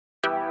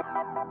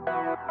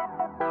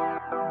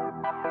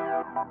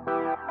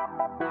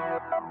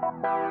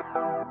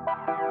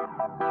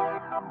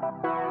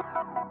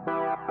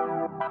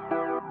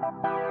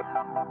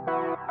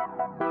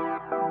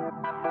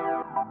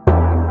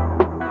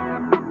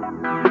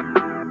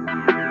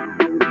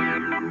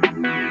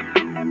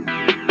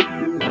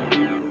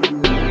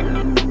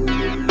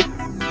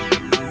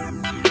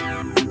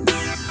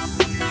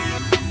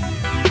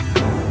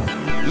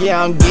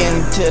Yeah, I'm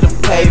getting to the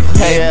paper.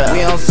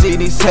 We don't see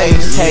these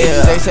haters.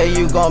 They say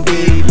you gon'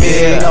 be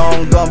big, you know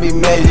I'm gon' be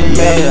major.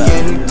 Yeah,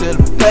 I'm getting to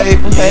the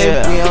paper.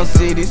 We don't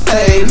see these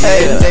haters.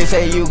 They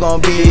say you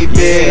gon' be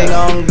big, you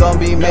know I'm gon'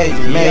 be major.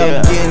 Yeah,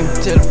 I'm getting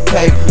to the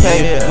paper.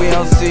 We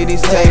don't see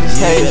these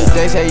haters.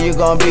 They say you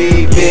gon'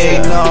 be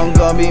big, you know I'm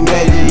gon' be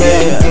major. Yeah,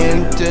 I'm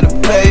getting to the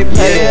paper.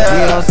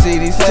 We don't see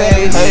these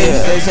haters.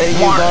 They say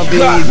you gon' be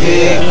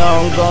big, you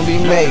know I'm gon' be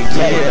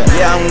major.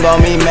 Yeah, I'm gon'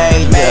 be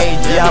major.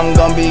 Yeah, I'm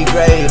gon' be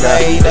great.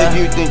 If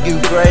you think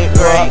you great,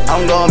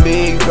 I'm gon'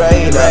 be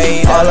greater.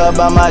 All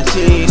about my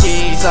cheese,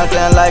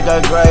 something like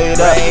a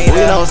grater.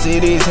 We don't see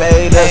these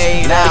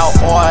haters now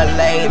or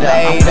later.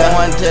 I'm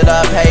going to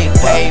the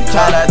paper,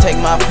 try to take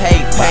my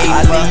paper.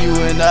 I leave you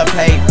in the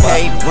paper.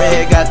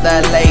 Red got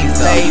that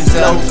laser,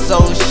 flow so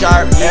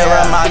sharp, it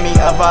remind me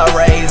of a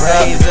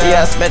razor.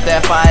 Yeah, spit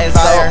that fire,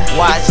 so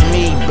watch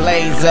me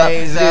blaze up.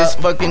 This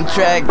fucking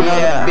track on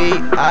the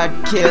beat, I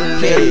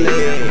kill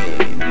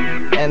it.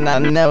 And I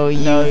know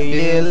you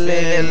feel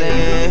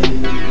it.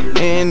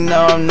 And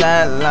no, I'm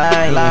not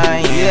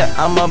lying. Yeah,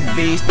 I'm a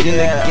beast in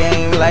the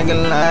game like a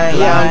lion.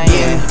 Yeah, I'm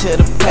getting to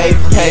the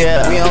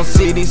paper. We don't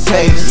see these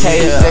haters.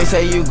 They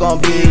say you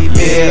gon' be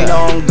big, you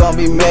know I'm gon'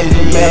 be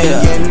major. Yeah,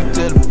 I'm getting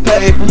to the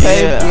paper.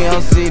 We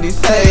don't see these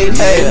haters.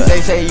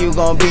 They say you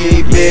gon'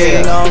 be big,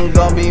 you know I'm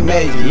gon' be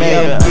major.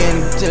 Yeah, I'm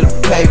getting to the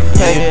paper.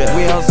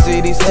 We don't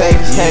see these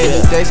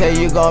haters. They say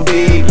you gon'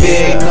 be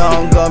big, you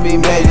know I'm gon' be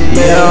major.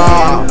 Yeah,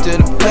 I'm getting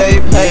to the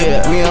paper.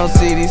 We don't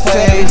see these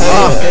haters.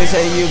 They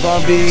say you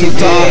gon' be big,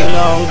 you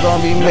know I'm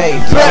gon' be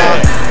major.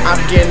 I'm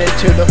getting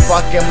to the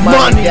fucking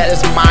money, that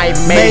is my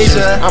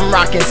major. I'm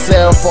rocking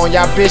cell phone,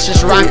 y'all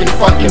bitches rocking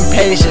fucking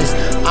patience.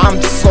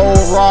 I'm so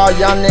raw,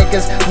 y'all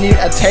niggas need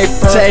a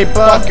taper.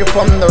 Fucking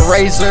from the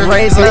razor.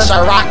 Bitch,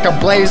 I rock a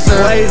blazer.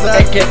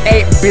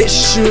 AKA bitch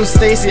shoes,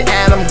 Stacy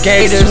Adam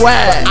Gators.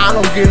 But I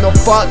don't give no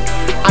fuck,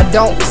 I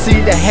don't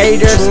see the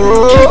haters.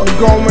 Keep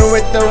going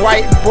with the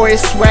white boy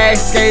swag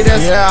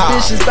skaters.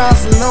 Bitches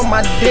bouncing on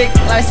my dick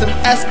like some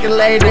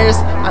escalators.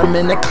 I'm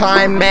in the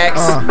climax,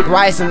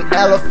 rising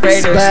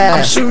elevators.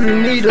 I'm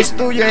shooting needles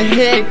through your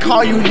head,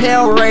 call you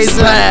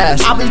Hellraiser.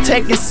 I'll be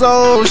taking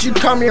souls, you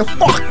come here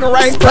fucking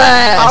right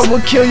back. I will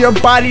kill your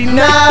body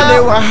now, they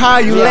will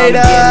hire you later.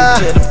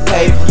 I'm getting to the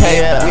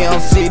paper. We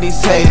don't see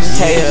these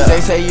haters. They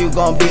say you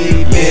gon'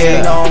 be big,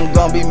 you know I'm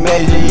gon' be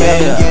major.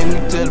 Yeah, I'm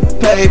getting to the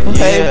paper.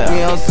 We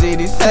don't see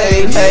these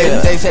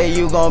haters. They say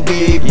you gon'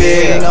 be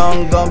big, you know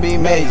I'm gon' be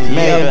major.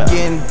 Yeah, I'm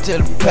getting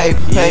to the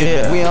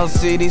paper. We don't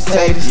see these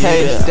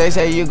haters. They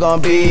say you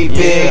gon' be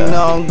big, you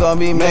know I'm gon'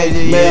 be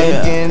major. Yeah,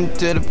 I'm getting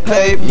to the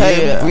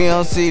paper. We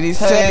don't see these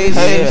haters.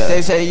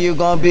 They say you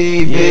gon'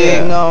 be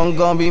big, you know I'm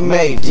gon' be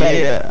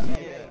major.